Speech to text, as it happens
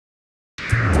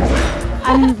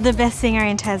I'm the best singer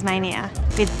in Tasmania,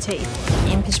 with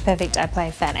teeth. In Pitch Perfect, I play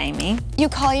Fat Amy. You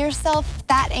call yourself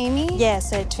Fat Amy? Yeah,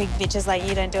 so twig bitches like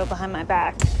you don't do it behind my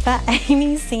back. Fat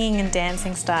Amy's singing and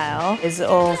dancing style is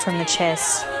all from the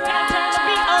chest.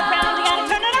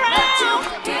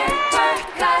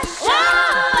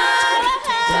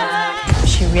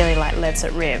 She really lets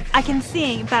it rip. I can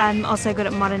sing, but I'm also good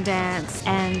at modern dance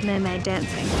and mermaid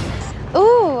dancing.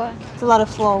 Ooh. It's a lot of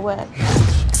floor work.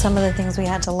 Some of the things we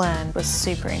had to learn was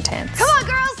super intense. Come on,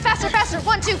 girls! Faster, faster!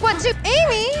 1, 2, 1, 2.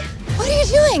 Amy, what are you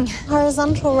doing?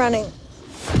 Horizontal running.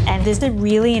 And there's a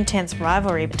really intense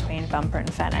rivalry between Bumper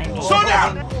and Fat Amy. Slow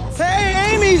down!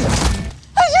 Hey, Amy!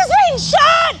 Who's just being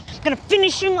shot? Gonna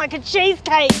finish him like a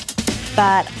cheesecake.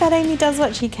 But Fat Amy does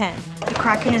what she can. The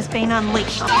Kraken has been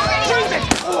unleashed.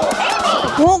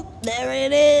 Oh, there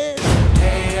it is.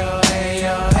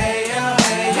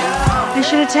 I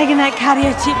should have taken that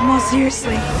cardio tip more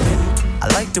seriously. I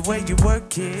like the way you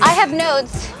work it. I have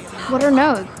nodes. What are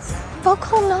nodes?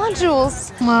 Vocal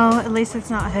nodules. Well, at least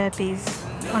it's not herpes.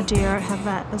 Or do you have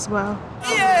that as well?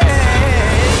 Yeah!